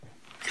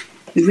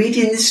The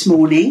reading this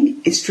morning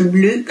is from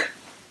Luke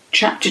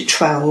chapter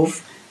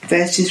 12,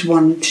 verses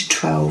 1 to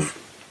 12.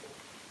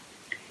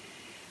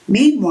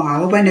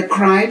 Meanwhile, when a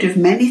crowd of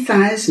many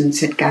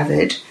thousands had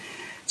gathered,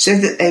 so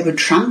that they were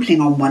trampling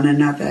on one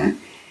another,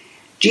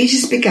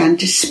 Jesus began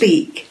to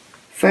speak,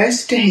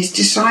 first to his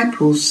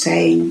disciples,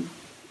 saying,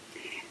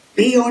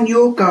 "Be on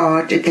your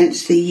guard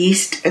against the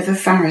yeast of the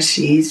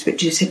Pharisees,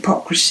 which is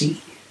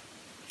hypocrisy.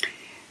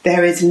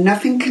 There is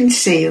nothing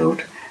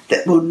concealed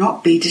that will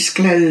not be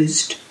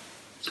disclosed,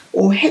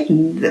 or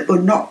hidden that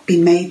will not be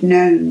made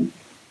known.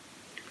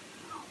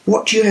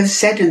 What you have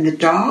said in the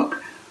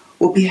dark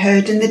will be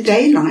heard in the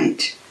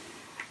daylight,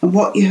 and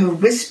what you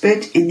have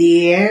whispered in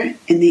the ear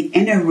in the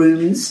inner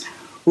rooms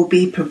will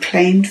be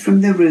proclaimed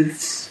from the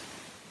roofs.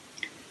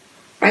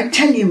 I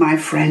tell you, my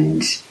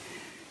friends,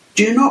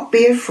 do not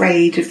be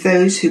afraid of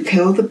those who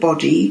kill the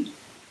body,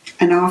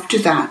 and after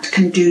that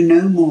can do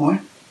no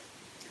more.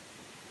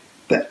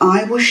 But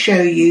I will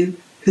show you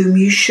whom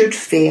you should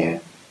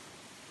fear.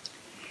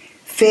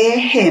 Fear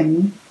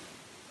him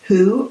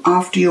who,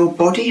 after your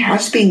body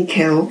has been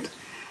killed,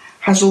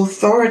 has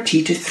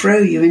authority to throw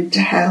you into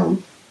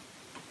hell.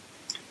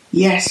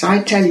 Yes,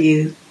 I tell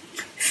you,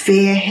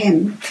 fear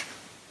him.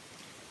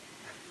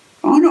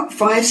 Are not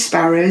 5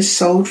 sparrows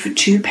sold for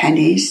 2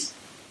 pennies?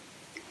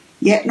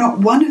 Yet not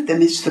one of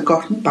them is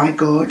forgotten by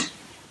God.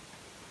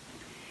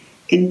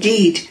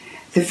 Indeed,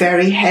 the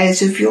very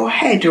hairs of your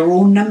head are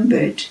all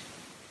numbered.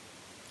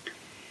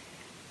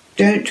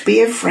 Don't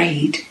be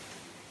afraid.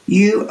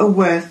 You are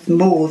worth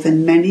more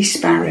than many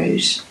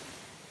sparrows.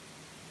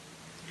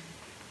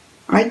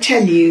 I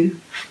tell you,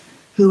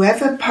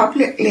 whoever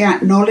publicly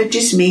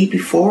acknowledges me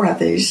before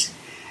others,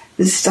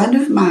 the Son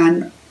of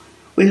Man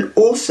will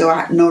also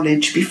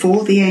acknowledge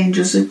before the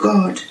angels of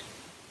God.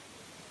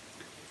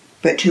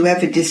 But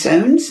whoever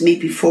disowns me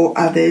before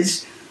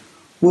others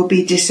will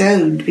be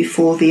disowned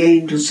before the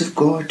angels of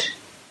God.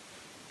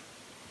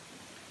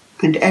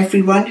 And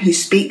everyone who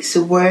speaks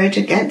a word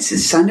against the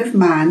Son of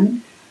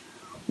Man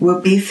will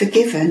be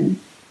forgiven.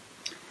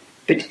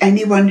 But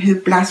anyone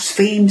who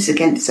blasphemes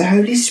against the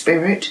Holy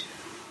Spirit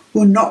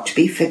will not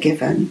be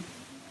forgiven.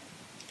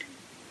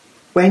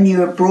 When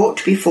you are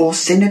brought before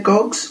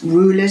synagogues,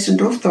 rulers and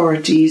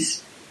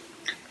authorities,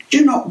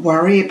 do not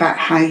worry about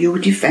how you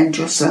will defend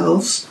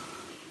yourselves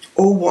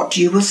or what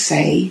you will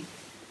say,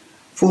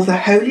 for the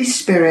Holy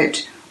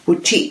Spirit will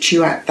teach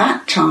you at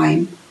that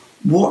time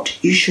what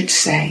you should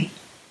say."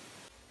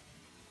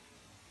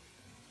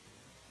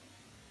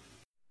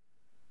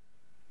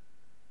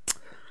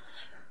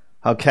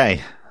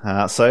 Okay,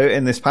 so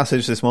in this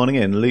passage this morning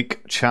in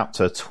Luke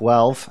chapter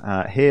 12,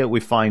 here we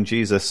find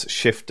Jesus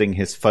shifting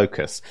his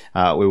focus.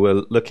 We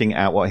were looking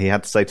at what he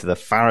had to say to the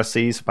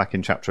Pharisees back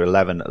in chapter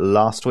 11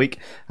 last week,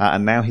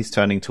 and now he's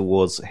turning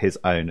towards his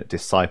own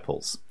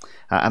disciples.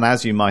 And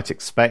as you might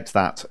expect,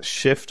 that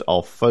shift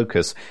of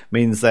focus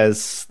means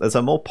there's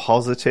a more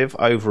positive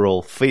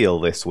overall feel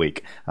this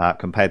week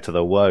compared to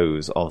the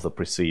woes of the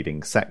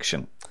preceding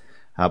section.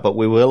 But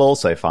we will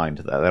also find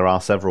that there are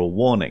several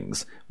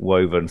warnings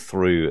woven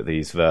through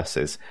these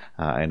verses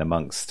in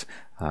amongst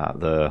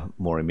the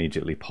more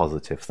immediately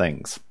positive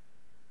things.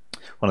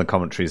 One of the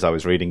commentaries I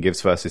was reading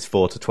gives verses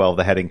 4 to 12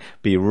 the heading,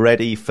 "Be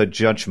ready for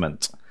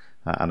judgment."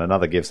 And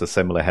another gives a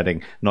similar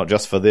heading, not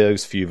just for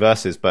those few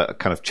verses, but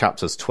kind of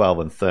chapters 12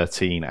 and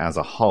 13 as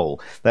a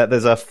whole.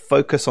 There's a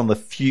focus on the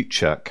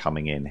future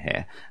coming in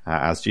here,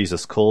 as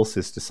Jesus calls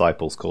his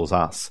disciples, calls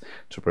us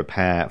to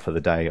prepare for the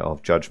day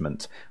of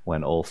judgment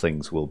when all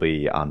things will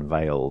be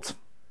unveiled.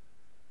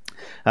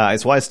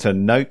 It's wise to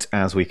note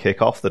as we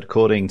kick off that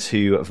according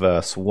to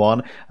verse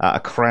 1, a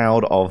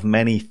crowd of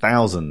many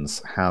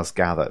thousands has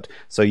gathered.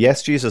 So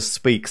yes, Jesus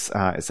speaks,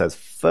 it says,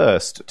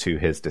 first to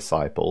his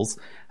disciples,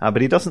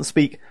 but he doesn't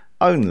speak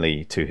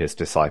only to his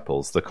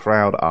disciples. The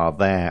crowd are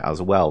there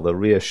as well. The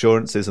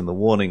reassurances and the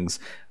warnings,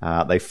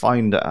 they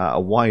find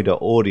a wider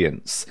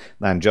audience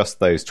than just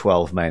those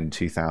 12 men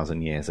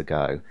 2,000 years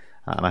ago.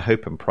 And I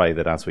hope and pray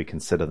that as we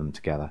consider them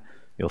together,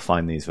 you'll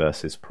find these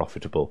verses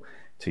profitable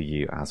to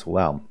you as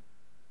well.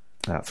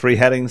 3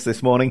 headings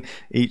this morning,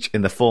 each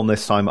in the form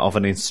this time of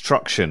an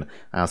instruction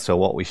as to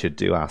what we should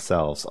do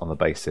ourselves on the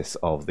basis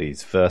of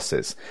these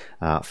verses.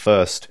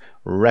 First,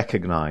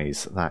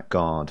 recognize that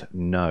God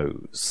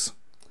knows.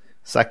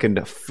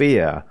 Second,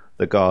 fear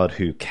the God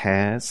who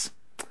cares.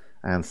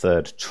 And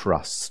third,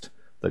 trust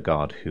the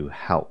God who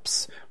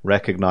helps.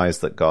 Recognize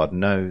that God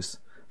knows,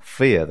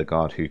 fear the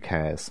God who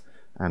cares,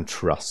 and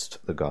trust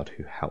the God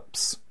who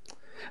helps.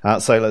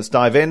 So let's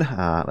dive in.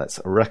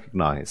 Let's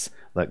recognize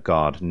that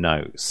God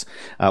knows.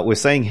 We're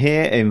saying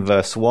here in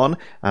verse 1,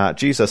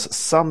 Jesus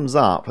sums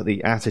up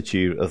the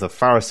attitude of the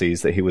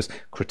Pharisees that he was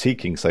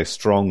critiquing so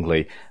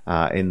strongly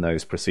in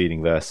those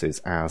preceding verses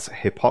as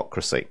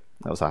hypocrisy.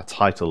 That was our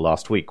title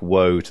last week,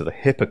 Woe to the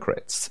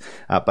Hypocrites.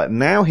 But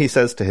now he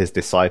says to his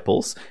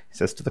disciples, he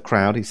says to the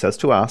crowd, he says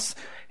to us,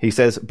 he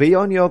says, "Be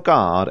on your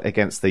guard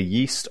against the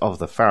yeast of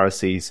the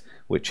Pharisees,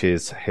 which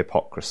is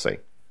hypocrisy."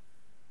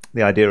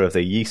 The idea of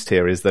the yeast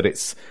here is that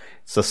it's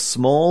a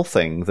small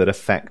thing that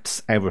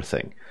affects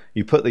everything.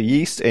 You put the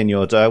yeast in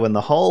your dough and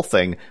the whole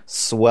thing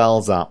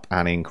swells up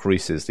and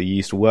increases. The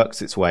yeast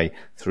works its way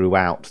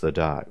throughout the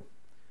dough.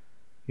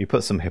 You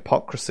put some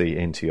hypocrisy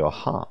into your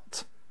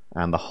heart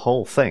and the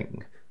whole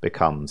thing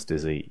becomes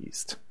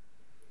diseased.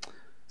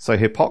 So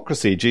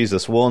hypocrisy,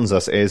 Jesus warns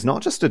us, is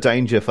not just a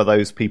danger for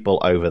those people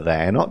over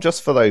there, not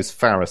just for those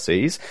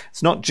Pharisees.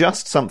 It's not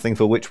just something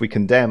for which we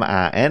condemn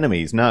our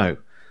enemies. No.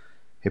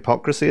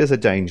 Hypocrisy is a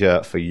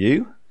danger for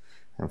you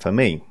and for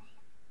me.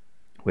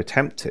 We're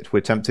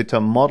tempted to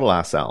model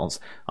ourselves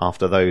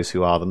after those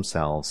who are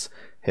themselves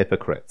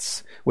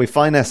hypocrites. We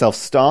find ourselves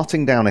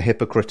starting down a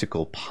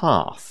hypocritical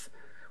path.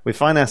 We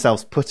find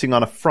ourselves putting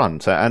on a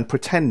front and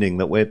pretending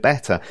that we're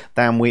better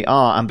than we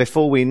are. And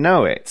before we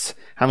know it,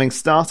 having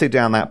started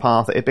down that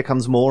path, it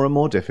becomes more and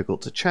more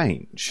difficult to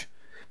change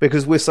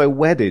because we're so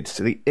wedded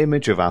to the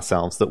image of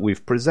ourselves that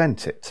we've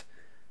presented.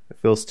 It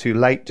feels too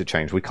late to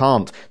change. We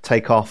can't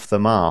take off the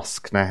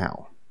mask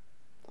now.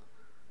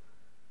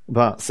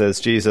 But, says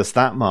Jesus,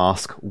 that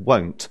mask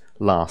won't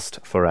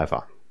last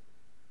forever.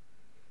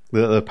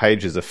 The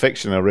pages of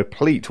fiction are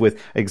replete with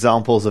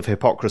examples of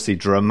hypocrisy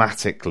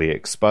dramatically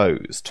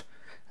exposed.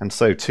 And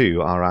so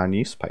too are our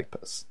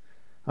newspapers.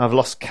 I've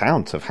lost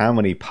count of how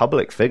many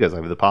public figures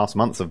over the past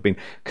months have been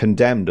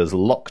condemned as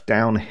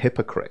lockdown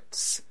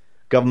hypocrites.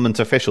 Government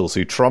officials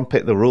who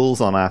trumpet the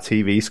rules on our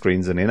TV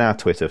screens and in our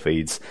Twitter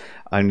feeds,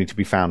 only to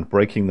be found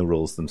breaking the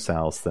rules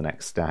themselves the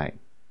next day.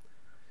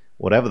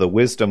 Whatever the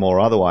wisdom or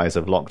otherwise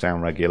of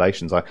lockdown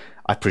regulations,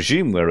 I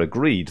presume we're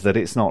agreed that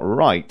it's not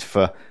right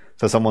for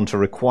someone to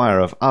require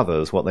of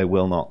others what they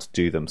will not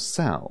do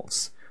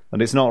themselves.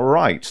 And it's not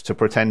right to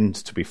pretend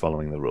to be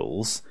following the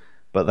rules,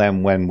 but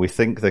then when we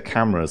think the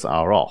cameras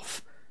are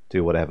off,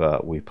 do whatever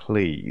we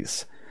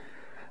please.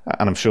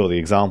 And I'm sure the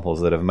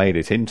examples that have made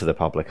it into the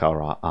public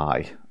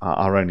eye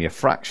are only a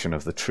fraction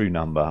of the true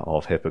number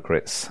of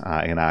hypocrites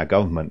in our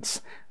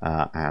governments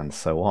and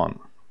so on.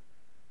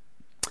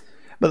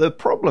 But the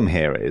problem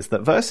here is that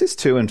verses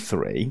 2 and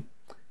 3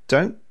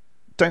 don't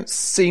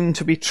seem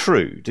to be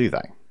true, do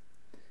they?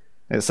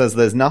 It says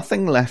there's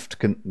nothing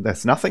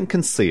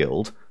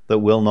concealed that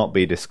will not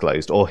be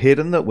disclosed, or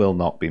hidden that will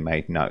not be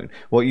made known.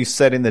 What you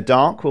said in the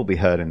dark will be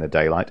heard in the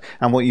daylight,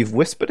 and what you've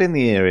whispered in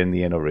the ear in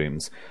the inner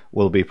rooms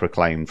will be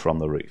proclaimed from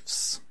the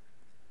roofs.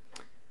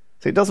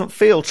 So it doesn't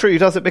feel true,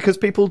 does it? Because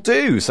people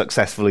do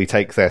successfully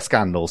take their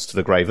scandals to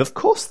the grave. Of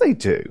course they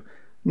do.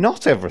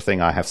 Not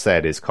everything I have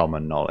said is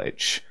common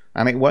knowledge,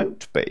 and it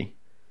won't be.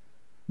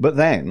 But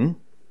then,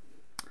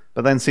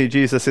 see,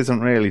 Jesus isn't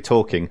really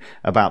talking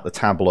about the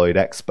tabloid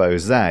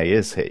expose,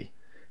 is he?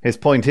 His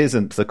point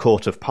isn't the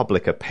court of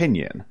public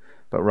opinion,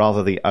 but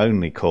rather the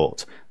only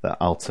court that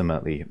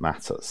ultimately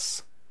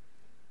matters.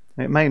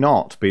 It may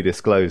not be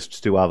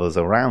disclosed to others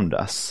around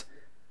us,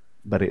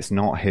 but it's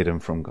not hidden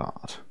from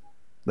God.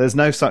 There's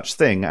no such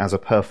thing as a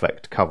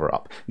perfect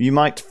cover-up. You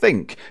might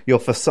think your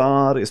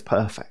facade is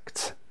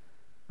perfect,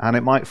 and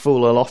it might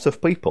fool a lot of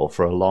people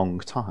for a long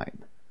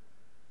time.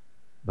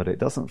 But it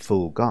doesn't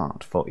fool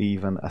God for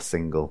even a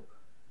single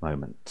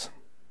moment.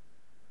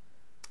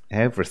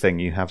 Everything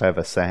you have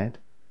ever said,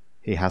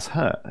 he has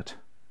heard,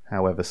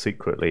 however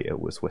secretly it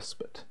was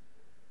whispered.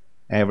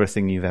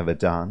 Everything you've ever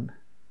done,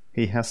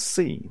 he has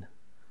seen,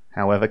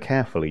 however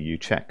carefully you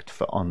checked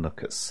for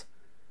onlookers.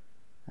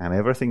 And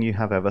everything you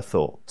have ever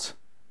thought,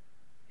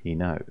 he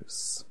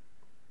knows.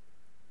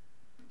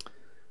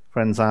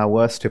 Friends, our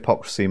worst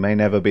hypocrisy may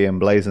never be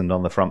emblazoned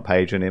on the front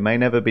page, and it may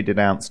never be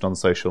denounced on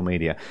social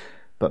media,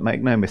 but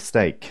make no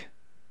mistake,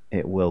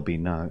 it will be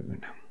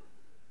known.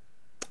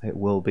 It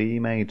will be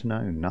made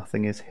known.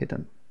 Nothing is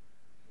hidden.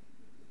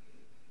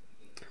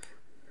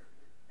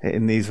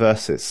 In these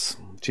verses,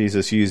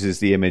 Jesus uses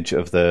the image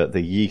of the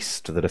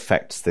yeast that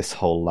affects this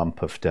whole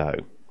lump of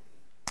dough.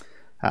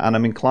 And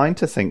I'm inclined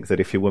to think that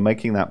if he were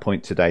making that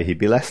point today, he'd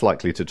be less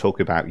likely to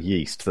talk about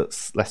yeast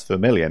that's less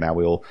familiar. Now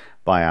we all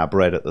buy our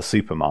bread at the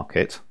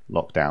supermarket,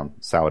 lockdown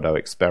sourdough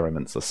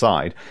experiments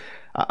aside.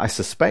 I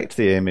suspect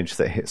the image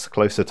that hits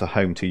closer to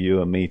home to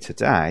you and me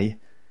today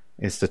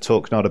is to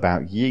talk not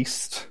about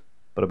yeast,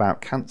 but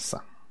about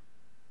cancer.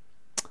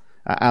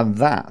 And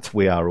that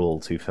we are all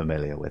too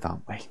familiar with,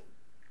 aren't we?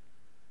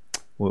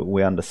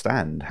 We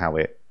understand how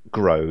it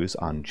grows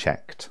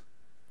unchecked,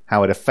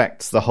 how it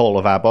affects the whole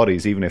of our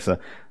bodies, even if the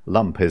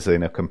lump is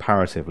in a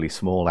comparatively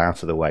small,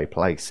 out-of-the-way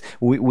place.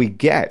 We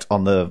get,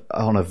 on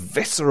a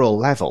visceral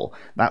level,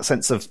 that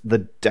sense of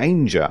the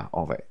danger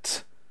of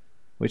it,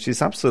 which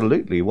is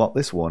absolutely what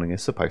this warning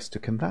is supposed to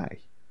convey.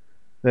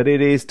 That it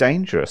is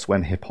dangerous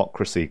when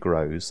hypocrisy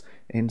grows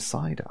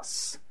inside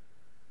us.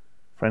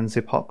 Friends,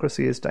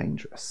 hypocrisy is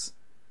dangerous.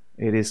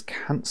 It is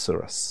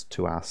cancerous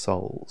to our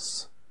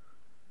souls.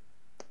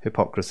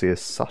 Hypocrisy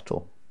is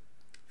subtle.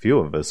 Few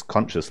of us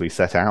consciously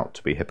set out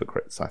to be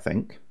hypocrites, I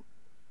think.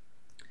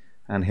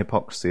 And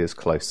hypocrisy is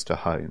close to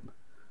home.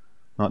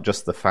 Not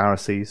just the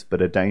Pharisees, but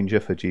a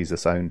danger for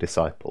Jesus' own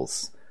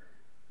disciples,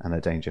 and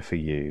a danger for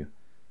you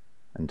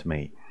and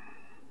me.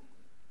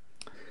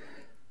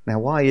 Now,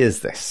 why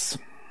is this?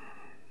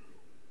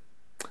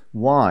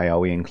 Why are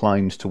we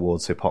inclined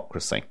towards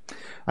hypocrisy?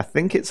 I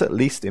think it's at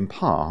least in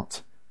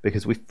part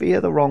because we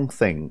fear the wrong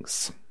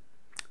things.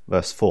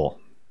 Verse 4.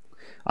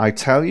 I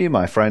tell you,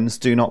 my friends,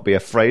 do not be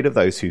afraid of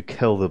those who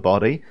kill the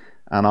body,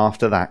 and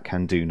after that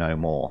can do no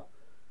more.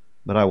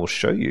 But I will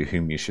show you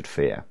whom you should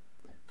fear.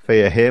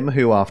 Fear him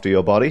who after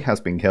your body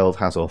has been killed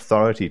has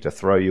authority to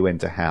throw you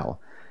into hell.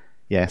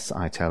 Yes,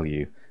 I tell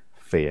you,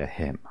 fear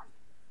him.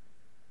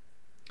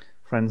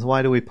 Friends,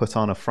 why do we put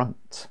on a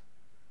front?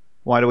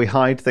 Why do we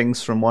hide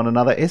things from one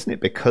another? Isn't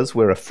it because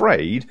we're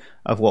afraid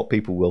of what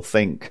people will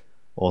think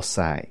or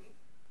say?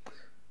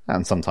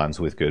 And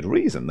sometimes with good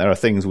reason. There are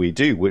things we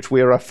do which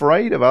we are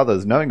afraid of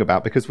others knowing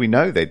about because we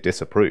know they'd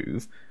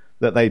disapprove,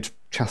 that they'd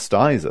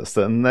chastise us,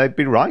 and they'd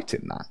be right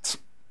in that.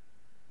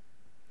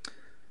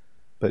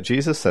 But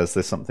Jesus says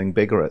there's something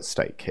bigger at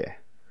stake here.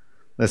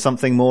 There's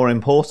something more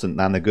important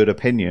than the good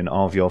opinion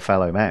of your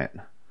fellow men.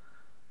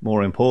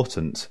 More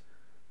important,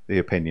 the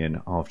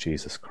opinion of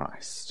Jesus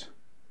Christ.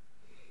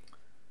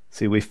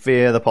 See, we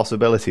fear the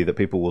possibility that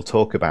people will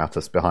talk about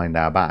us behind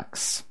our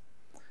backs.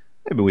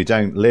 Maybe we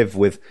don't live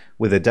with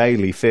a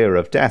daily fear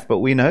of death, but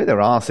we know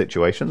there are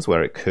situations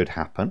where it could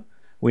happen.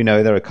 We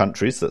know there are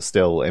countries that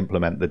still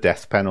implement the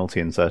death penalty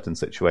in certain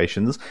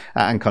situations,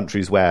 and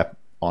countries where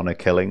honour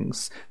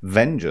killings,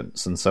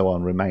 vengeance, and so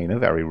on remain a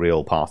very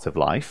real part of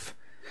life.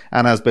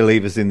 And as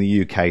believers in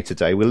the UK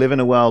today, we live in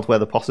a world where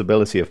the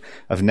possibility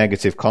of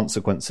negative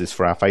consequences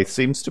for our faith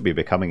seems to be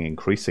becoming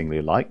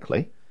increasingly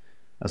likely,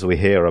 as we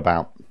hear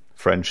about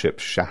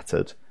friendships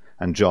shattered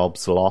and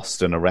jobs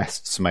lost and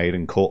arrests made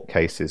and court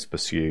cases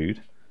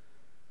pursued.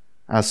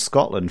 As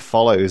Scotland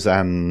follows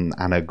an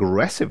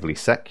aggressively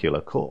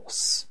secular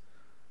course,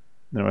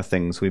 there are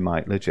things we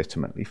might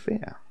legitimately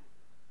fear.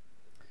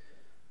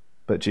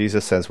 But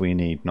Jesus says we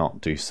need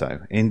not do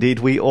so. Indeed,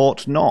 we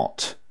ought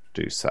not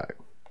do so.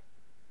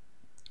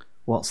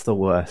 What's the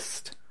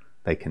worst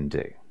they can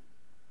do?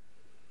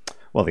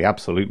 Well, the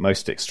absolute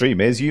most extreme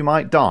is you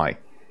might die.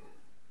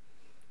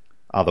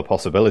 Other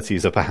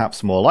possibilities are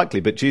perhaps more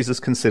likely, but Jesus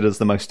considers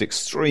the most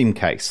extreme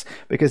case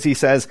because he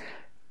says,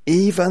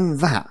 even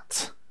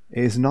that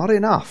is not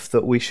enough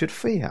that we should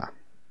fear.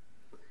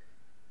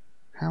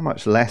 How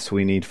much less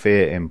we need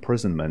fear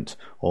imprisonment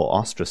or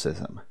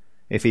ostracism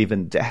if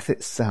even death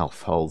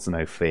itself holds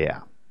no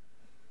fear.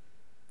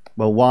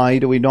 Well, why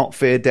do we not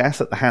fear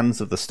death at the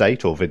hands of the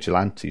state, or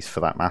vigilantes for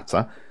that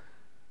matter?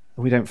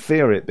 We don't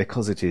fear it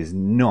because it is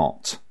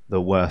not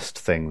the worst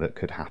thing that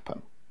could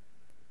happen.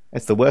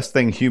 It's the worst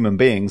thing human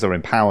beings are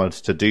empowered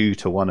to do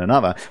to one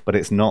another, but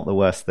it's not the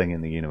worst thing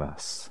in the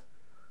universe.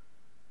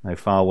 No,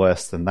 far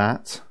worse than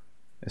that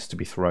is to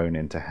be thrown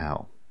into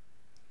hell.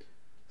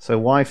 So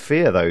why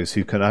fear those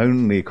who can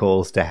only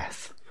cause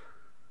death,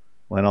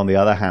 when on the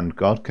other hand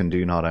God can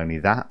do not only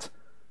that,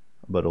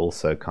 but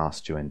also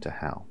cast you into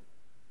hell?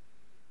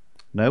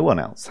 No one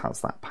else has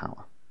that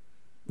power.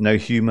 No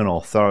human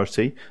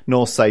authority,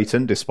 nor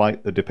Satan,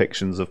 despite the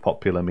depictions of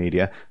popular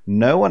media.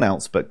 No one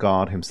else but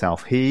God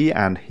himself. He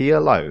and he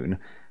alone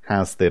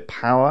has the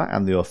power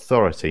and the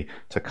authority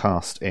to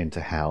cast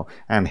into hell.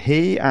 And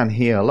he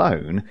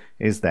alone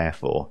is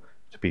therefore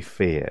to be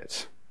feared.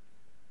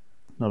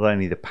 Not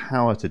only the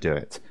power to do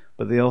it,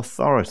 but the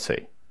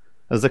authority.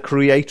 As the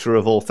creator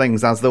of all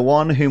things, as the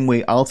one whom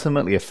we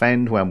ultimately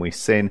offend when we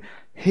sin,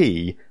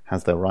 he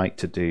has the right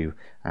to do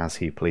as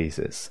he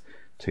pleases,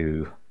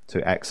 to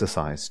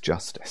exercise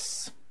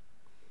justice.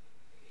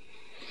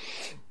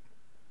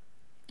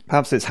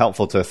 Perhaps it's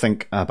helpful to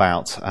think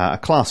about a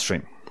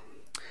classroom.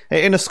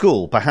 In a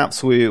school,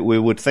 perhaps we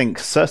would think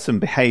certain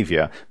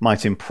behaviour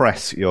might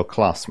impress your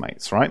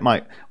classmates, right?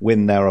 Might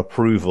win their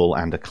approval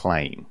and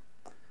acclaim.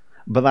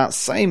 But that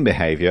same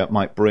behaviour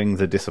might bring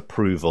the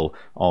disapproval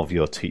of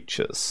your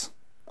teachers.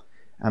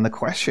 And the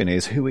question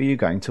is, who are you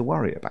going to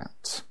worry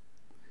about?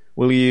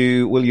 Will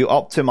you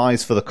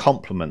optimize for the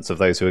compliments of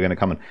those who are going to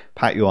come and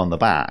pat you on the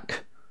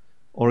back?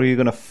 Or are you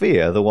going to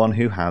fear the one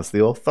who has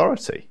the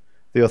authority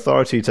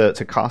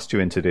to cast you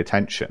into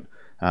detention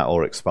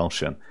or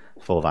expulsion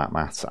for that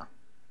matter?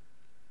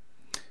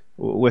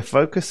 We're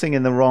focusing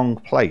in the wrong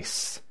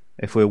place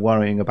if we're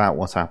worrying about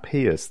what our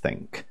peers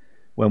think,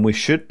 when we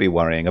should be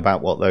worrying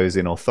about what those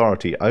in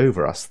authority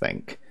over us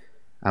think,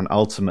 and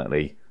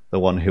ultimately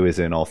the one who is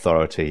in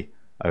authority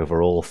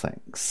over all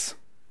things.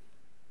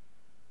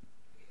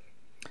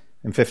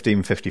 In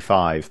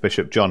 1555,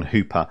 Bishop John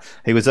Hooper,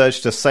 he was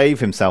urged to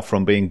save himself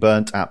from being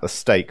burnt at the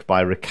stake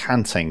by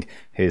recanting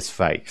his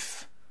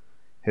faith.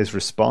 His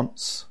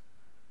response: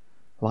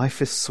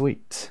 life is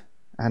sweet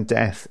and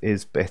death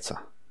is bitter,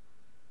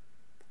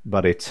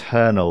 but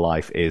eternal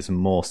life is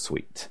more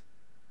sweet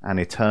and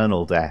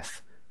eternal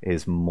death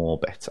is more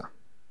bitter.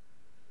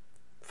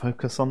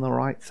 Focus on the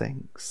right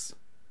things.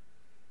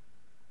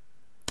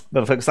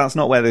 But folks, that's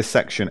not where this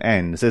section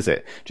ends, is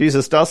it?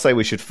 Jesus does say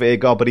we should fear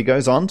God, but he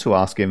goes on to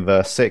ask in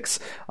verse 6,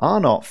 are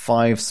not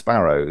 5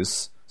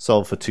 sparrows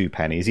sold for 2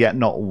 pennies, yet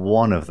not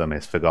one of them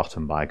is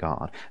forgotten by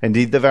God?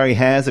 Indeed, the very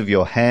hairs of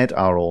your head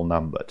are all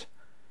numbered.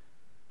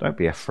 Don't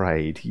be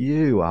afraid,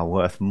 you are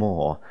worth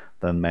more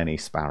than many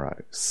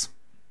sparrows.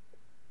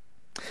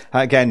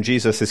 Again,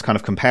 Jesus is kind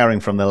of comparing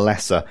from the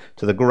lesser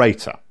to the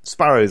greater.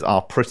 Sparrows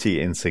are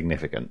pretty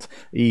insignificant,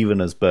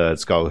 even as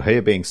birds go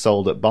here being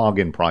sold at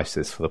bargain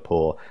prices for the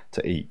poor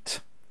to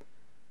eat.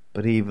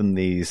 But even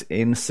these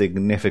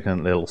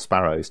insignificant little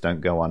sparrows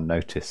don't go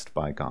unnoticed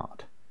by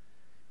God.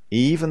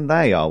 Even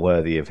they are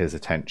worthy of his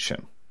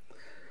attention.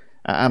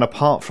 And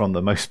apart from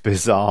the most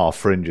bizarre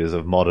fringes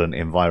of modern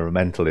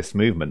environmentalist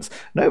movements,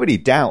 nobody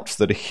doubts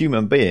that a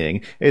human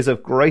being is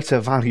of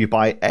greater value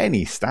by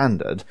any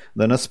standard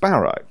than a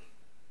sparrow.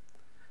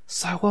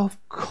 So of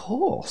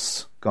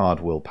course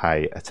God will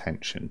pay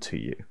attention to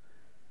you.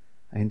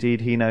 Indeed,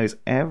 he knows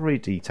every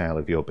detail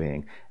of your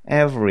being,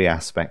 every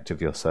aspect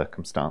of your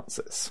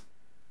circumstances.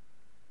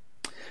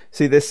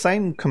 See, this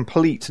same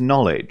complete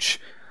knowledge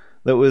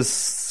that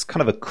was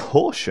kind of a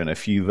caution a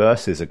few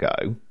verses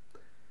ago,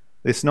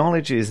 this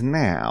knowledge is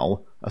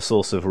now a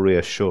source of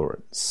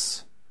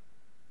reassurance.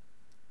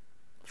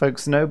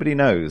 Folks, nobody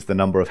knows the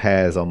number of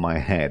hairs on my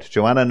head.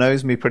 Joanna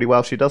knows me pretty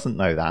well. She doesn't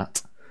know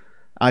that.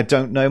 I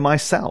don't know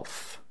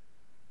myself.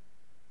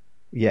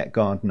 Yet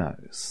God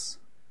knows.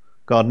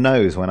 God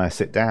knows when I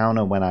sit down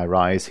and when I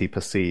rise. He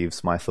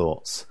perceives my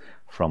thoughts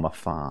from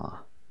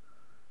afar.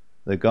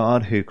 The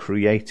God who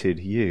created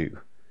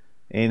you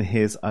in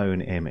his own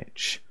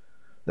image,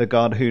 the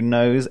God who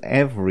knows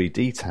every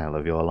detail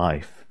of your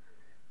life,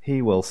 he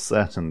will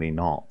certainly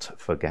not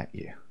forget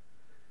you,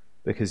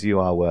 because you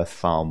are worth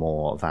far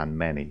more than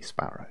many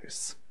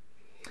sparrows.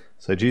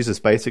 So Jesus'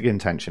 basic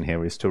intention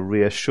here is to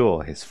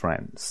reassure his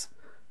friends,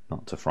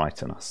 not to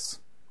frighten us.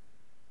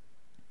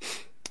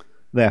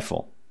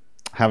 Therefore,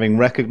 having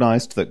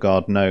recognized that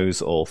God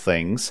knows all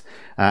things,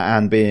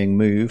 and being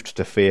moved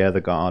to fear the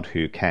God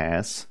who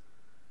cares,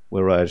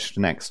 we're urged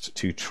next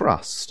to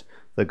trust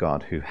the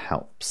God who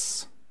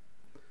helps.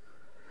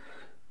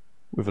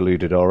 We've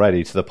alluded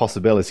already to the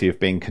possibility of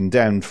being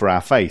condemned for our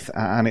faith,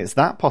 and it's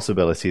that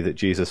possibility that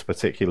Jesus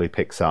particularly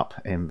picks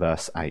up in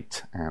verse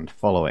 8 and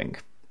following.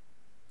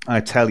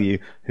 I tell you,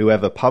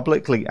 whoever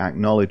publicly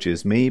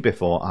acknowledges me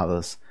before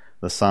others,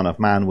 the Son of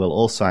Man will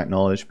also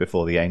acknowledge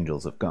before the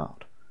angels of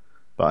God.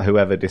 But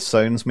whoever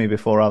disowns me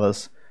before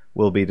others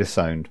will be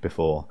disowned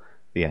before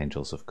the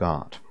angels of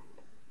God.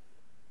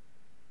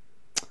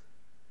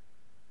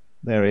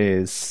 There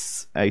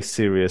is a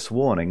serious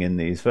warning in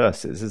these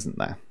verses, isn't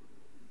there?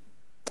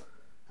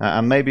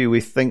 And maybe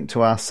we think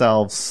to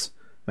ourselves,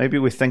 I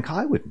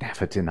would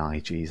never deny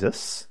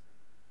Jesus.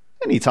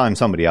 Anytime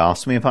somebody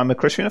asks me if I'm a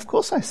Christian, of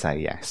course I say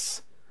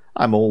yes.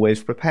 I'm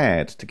always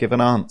prepared to give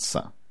an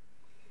answer.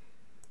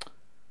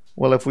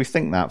 Well, if we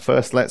think that,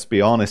 first let's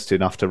be honest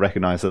enough to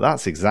recognize that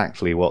that's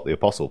exactly what the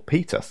Apostle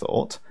Peter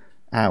thought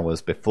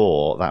hours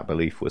before that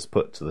belief was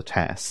put to the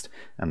test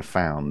and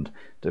found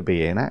to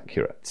be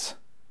inaccurate.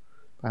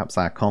 Perhaps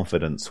our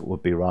confidence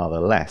would be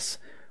rather less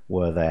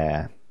were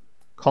there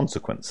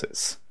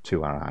consequences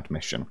to our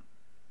admission.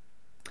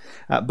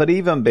 But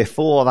even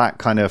before that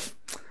kind of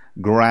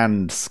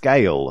grand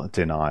scale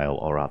denial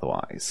or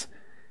otherwise,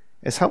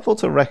 it's helpful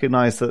to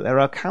recognize that there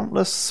are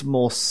countless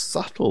more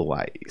subtle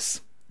ways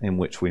in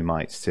which we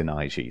might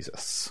deny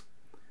Jesus.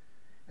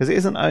 Because it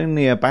isn't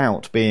only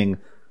about being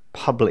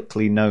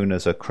publicly known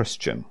as a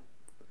Christian.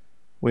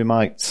 We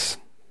might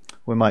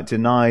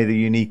deny the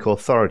unique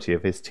authority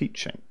of his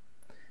teaching,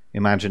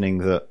 imagining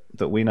that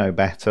we know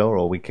better,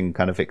 or we can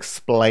kind of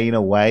explain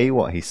away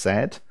what he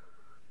said.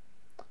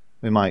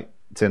 We might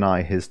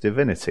deny his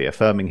divinity,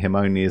 affirming him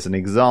only as an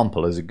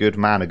example, as a good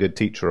man, a good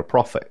teacher, a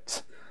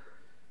prophet.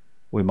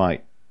 We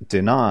might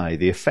deny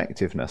the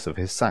effectiveness of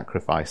his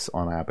sacrifice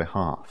on our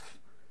behalf.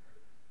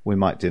 We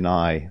might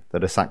deny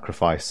that a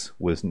sacrifice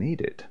was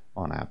needed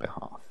on our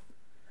behalf.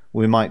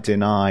 We might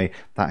deny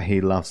that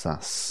he loves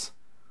us.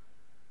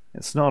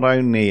 It's not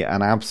only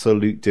an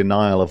absolute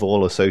denial of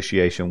all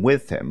association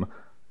with him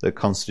that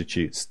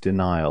constitutes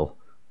denial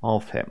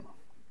of him.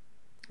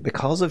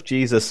 Because of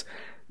Jesus'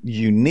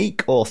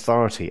 unique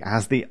authority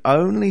as the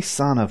only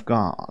Son of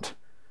God,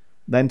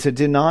 then to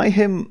deny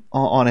him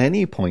on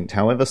any point,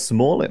 however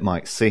small it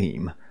might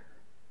seem,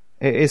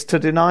 it is to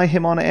deny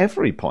him on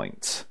every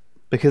point,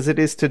 because it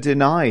is to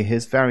deny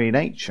his very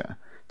nature,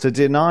 to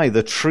deny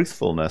the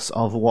truthfulness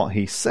of what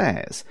he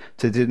says,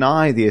 to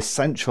deny the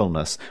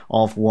essentialness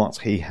of what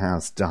he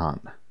has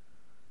done.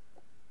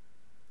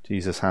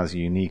 Jesus has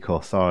unique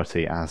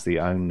authority as the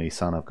only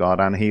Son of God,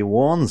 and he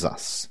warns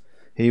us.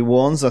 He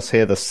warns us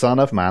here, the Son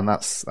of Man,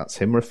 that's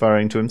him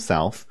referring to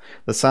himself,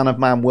 the Son of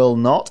Man will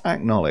not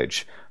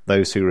acknowledge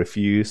those who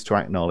refuse to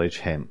acknowledge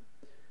him,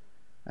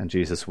 and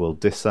Jesus will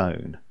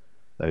disown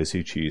those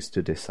who choose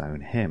to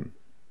disown him.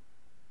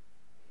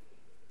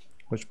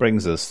 Which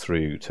brings us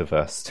through to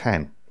verse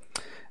 10.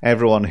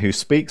 Everyone who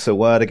speaks a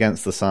word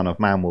against the Son of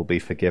Man will be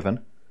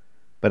forgiven,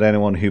 but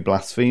anyone who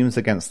blasphemes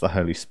against the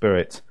Holy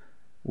Spirit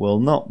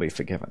will not be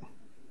forgiven.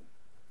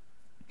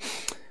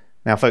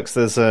 Now, folks,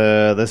 there's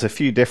a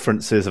few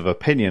differences of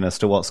opinion as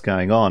to what's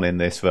going on in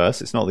this verse.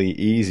 It's not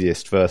the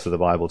easiest verse of the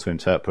Bible to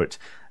interpret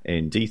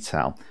in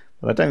detail,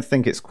 but I don't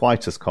think it's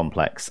quite as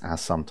complex as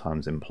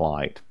sometimes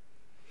implied.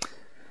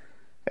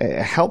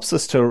 it helps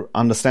us to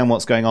understand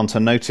what's going on, to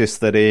notice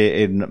that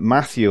in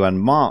Matthew and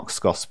Mark's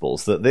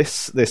Gospels, that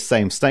this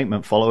same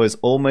statement follows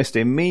almost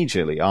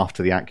immediately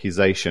after the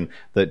accusation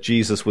that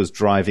Jesus was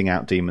driving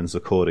out demons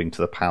according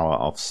to the power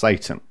of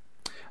Satan.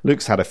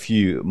 Luke's had a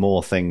few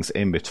more things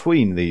in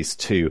between these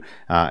two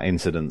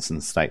incidents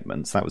and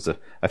statements. That was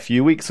a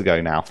few weeks ago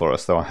now for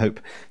us, though I hope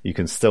you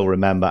can still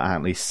remember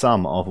at least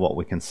some of what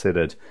we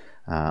considered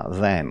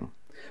then.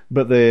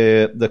 But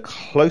the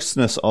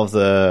closeness of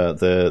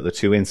the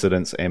two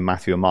incidents in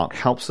Matthew and Mark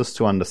helps us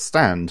to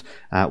understand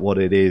what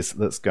it is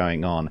that's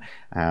going on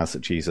as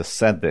Jesus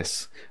said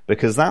this.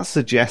 Because that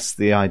suggests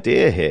the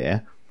idea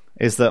here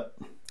is that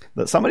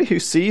somebody who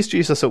sees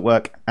Jesus at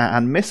work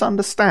and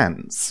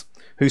misunderstands,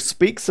 who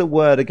speaks a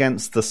word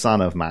against the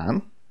Son of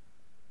Man,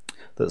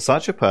 that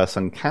such a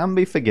person can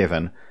be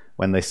forgiven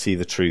when they see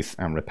the truth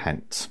and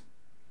repent.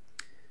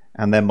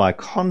 And then by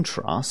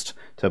contrast,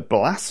 to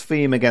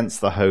blaspheme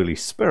against the Holy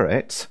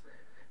Spirit,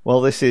 well,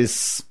 this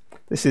is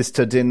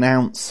to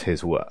denounce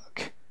his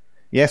work.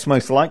 Yes,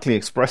 most likely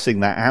expressing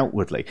that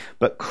outwardly,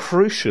 but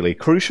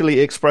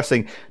crucially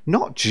expressing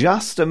not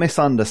just a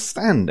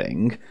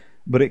misunderstanding,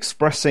 but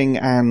expressing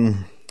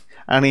an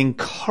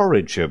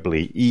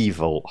incorrigibly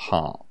evil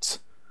heart,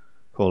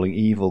 calling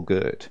evil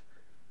good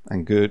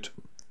and good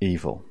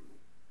evil.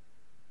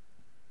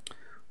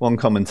 One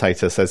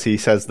commentator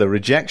says the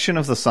rejection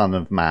of the Son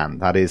of Man,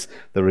 that is,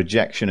 the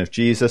rejection of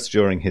Jesus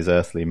during his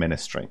earthly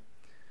ministry,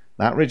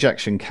 that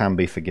rejection can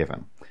be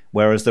forgiven,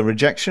 whereas the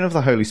rejection of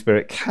the Holy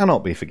Spirit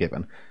cannot be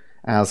forgiven,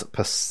 as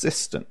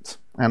persistent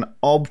and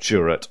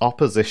obdurate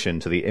opposition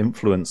to the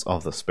influence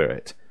of the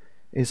Spirit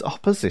is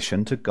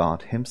opposition to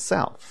God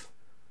himself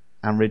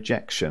and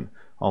rejection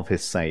of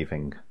his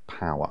saving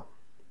power.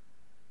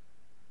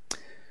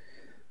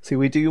 See,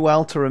 we do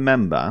well to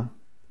remember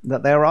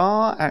that there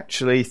are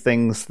actually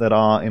things that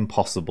are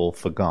impossible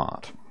for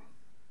God.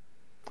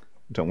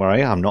 Don't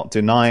worry, I'm not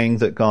denying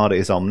that God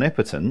is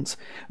omnipotent,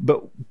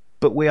 but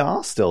we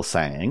are still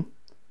saying,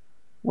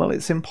 well,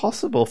 it's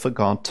impossible for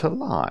God to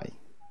lie.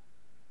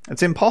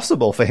 It's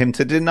impossible for him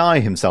to deny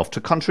himself,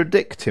 to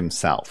contradict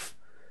himself.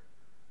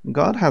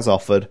 God has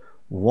offered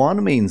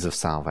one means of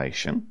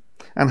salvation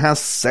and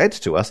has said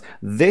to us,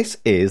 this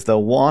is the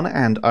one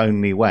and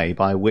only way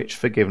by which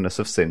forgiveness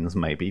of sins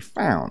may be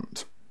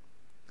found.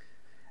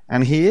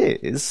 And he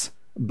is,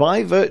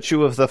 by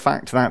virtue of the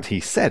fact that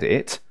he said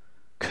it,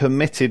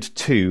 committed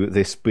to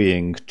this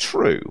being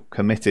true,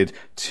 committed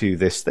to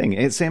this thing.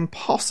 It's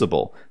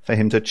impossible for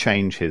him to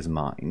change his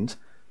mind.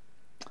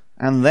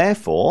 And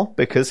therefore,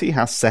 because he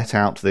has set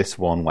out this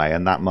one way,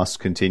 and that must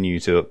continue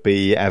to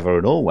be ever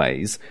and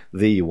always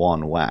the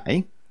one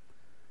way,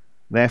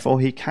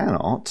 therefore he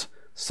cannot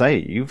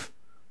save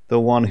the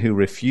one who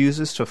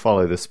refuses to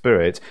follow the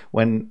Spirit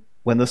when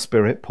the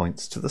Spirit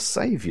points to the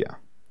Saviour.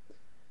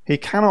 He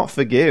cannot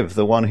forgive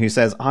the one who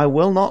says, I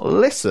will not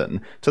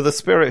listen to the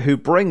Spirit who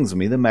brings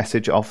me the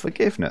message of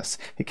forgiveness.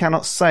 He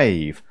cannot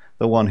save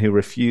the one who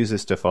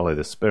refuses to follow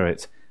the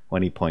Spirit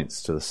when he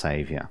points to the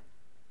Saviour.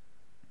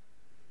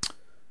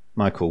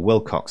 Michael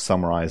Wilcox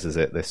summarizes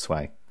it this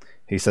way.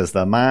 He says,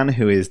 the man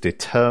who is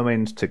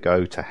determined to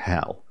go to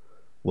hell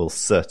will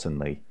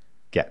certainly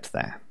get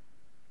there.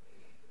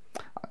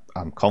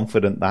 I'm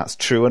confident that's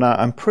true, and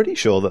I'm pretty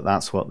sure that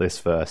that's what this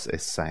verse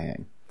is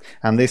saying.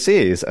 And this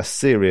is a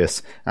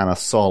serious and a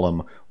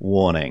solemn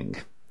warning.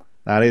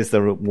 That is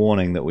the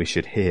warning that we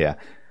should hear.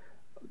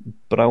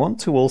 But I want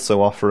to also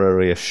offer a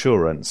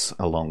reassurance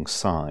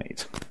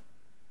alongside.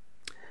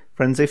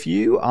 Friends, if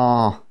you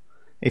are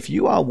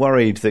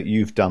worried that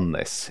you've done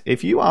this,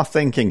 if you are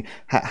thinking,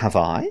 have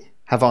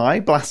I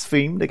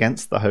blasphemed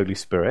against the Holy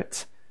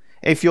Spirit?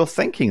 If you're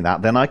thinking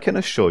that, then I can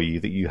assure you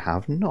that you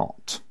have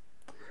not.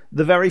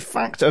 The very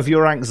fact of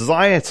your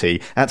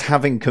anxiety at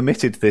having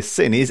committed this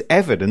sin is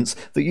evidence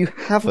that you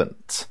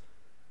haven't.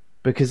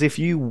 Because if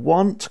you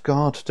want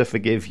God to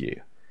forgive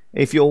you,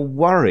 if you're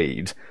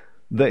worried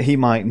that he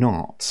might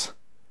not,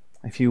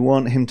 if you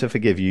want him to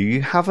forgive you,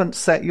 you haven't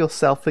set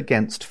yourself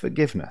against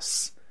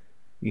forgiveness.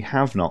 You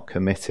have not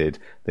committed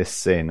this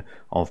sin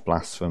of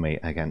blasphemy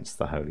against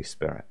the Holy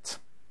Spirit.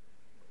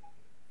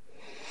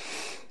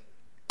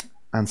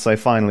 And so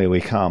finally we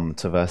come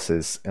to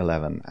verses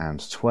 11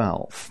 and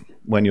 12.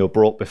 When you're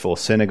brought before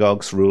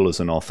synagogues, rulers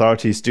and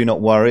authorities, do not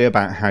worry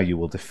about how you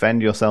will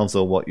defend yourselves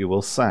or what you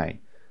will say,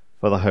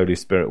 for the Holy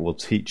Spirit will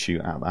teach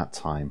you at that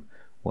time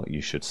what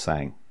you should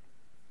say.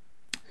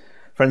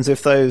 Friends,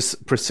 if those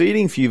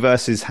preceding few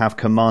verses have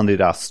commanded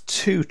us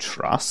to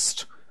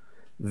trust,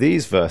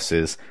 these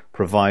verses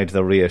provide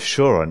the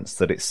reassurance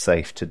that it's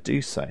safe to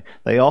do so.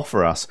 They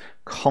offer us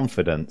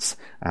confidence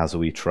as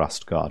we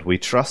trust God. We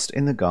trust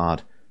in the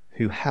God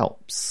who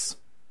helps.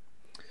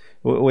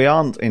 We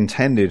aren't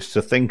intended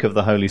to think of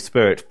the Holy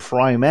Spirit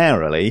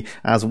primarily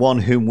as one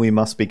whom we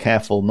must be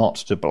careful not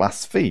to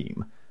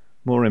blaspheme.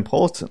 More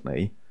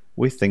importantly,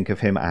 we think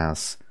of him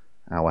as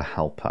our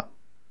helper.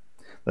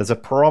 There's a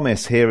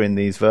promise here in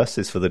these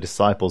verses for the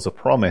disciples, a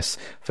promise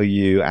for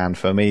you and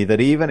for me,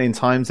 that even in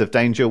times of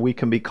danger, we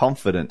can be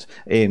confident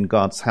in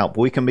God's help.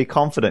 We can be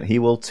confident he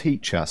will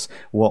teach us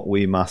what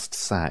we must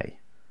say.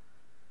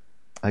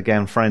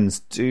 Again, friends,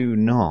 do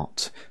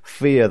not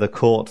fear the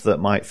court that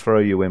might throw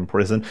you in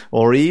prison,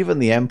 or even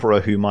the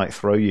emperor who might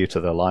throw you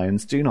to the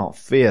lions. Do not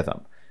fear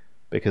them,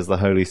 because the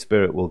Holy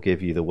Spirit will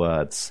give you the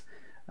words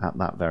at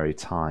that very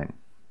time.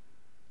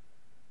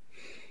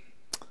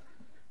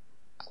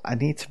 I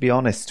need to be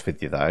honest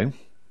with you, though.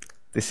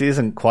 This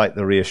isn't quite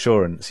the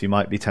reassurance you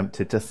might be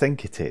tempted to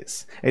think it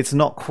is. It's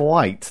not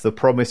quite the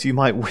promise you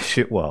might wish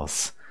it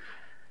was.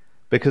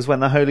 Because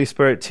when the Holy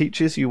Spirit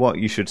teaches you what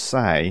you should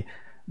say,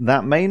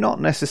 that may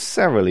not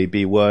necessarily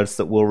be words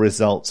that will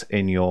result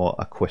in your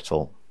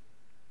acquittal,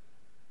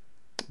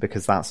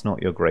 because that's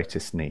not your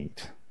greatest need.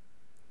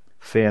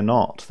 Fear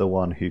not the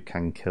one who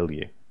can kill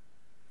you.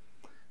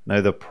 No,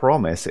 the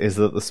promise is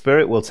that the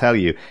Spirit will tell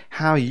you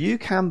how you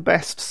can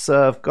best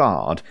serve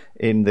God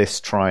in this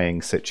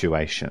trying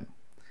situation,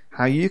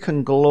 how you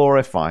can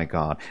glorify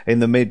God in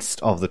the midst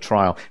of the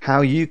trial,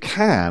 how you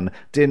can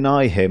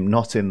deny him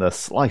not in the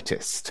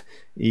slightest,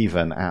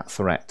 even at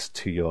threat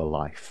to your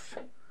life.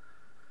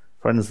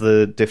 Friends,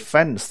 the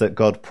defense that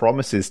God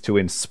promises to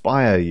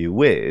inspire you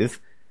with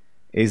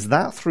is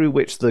that through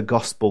which the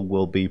gospel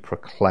will be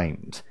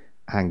proclaimed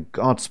and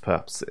God's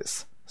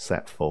purposes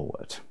set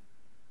forward.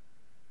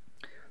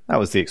 That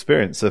was the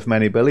experience of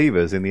many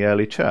believers in the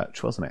early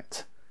church, wasn't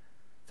it?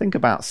 Think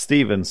about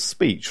Stephen's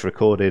speech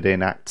recorded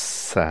in Acts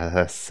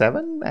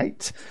 7,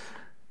 8.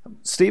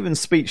 Stephen's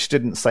speech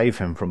didn't save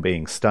him from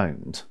being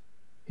stoned.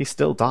 He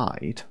still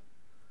died,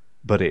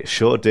 but it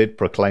sure did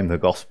proclaim the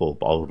gospel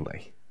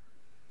boldly.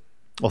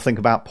 Or think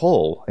about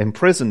Paul,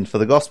 imprisoned for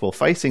the gospel,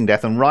 facing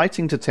death, and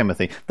writing to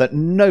Timothy that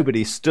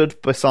nobody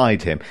stood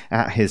beside him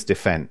at his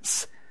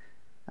defense,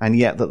 and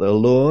yet that the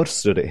Lord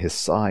stood at his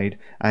side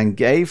and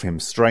gave him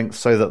strength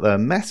so that the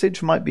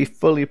message might be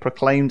fully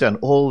proclaimed and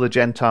all the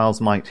Gentiles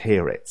might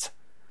hear it.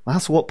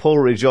 That's what Paul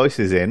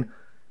rejoices in.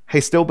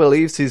 He still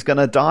believes he's going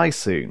to die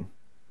soon,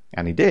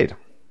 and he did.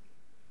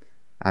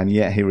 And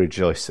yet he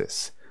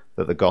rejoices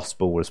that the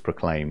gospel was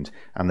proclaimed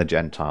and the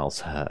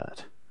Gentiles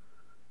heard.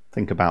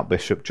 Think about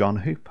Bishop John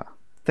Hooper.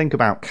 Think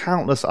about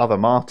countless other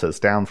martyrs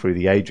down through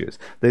the ages.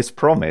 This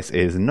promise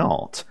is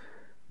not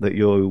that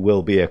you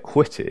will be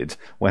acquitted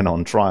when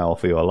on trial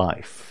for your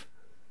life.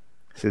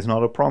 This is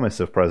not a promise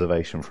of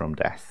preservation from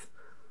death.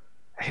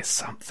 It's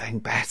something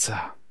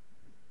better.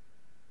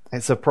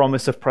 It's a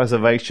promise of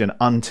preservation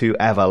unto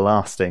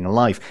everlasting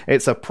life.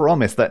 It's a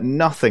promise that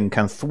nothing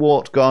can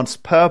thwart God's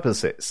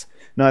purposes,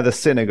 neither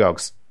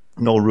synagogues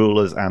nor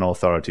rulers and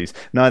authorities,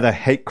 neither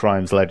hate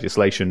crimes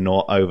legislation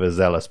nor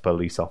overzealous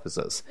police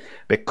officers.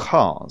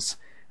 Because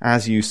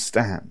as you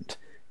stand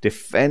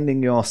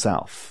defending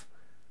yourself,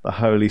 the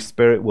Holy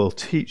Spirit will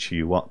teach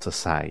you what to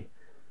say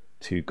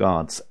to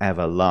God's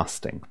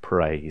everlasting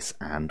praise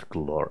and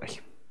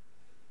glory.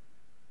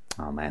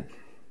 Amen.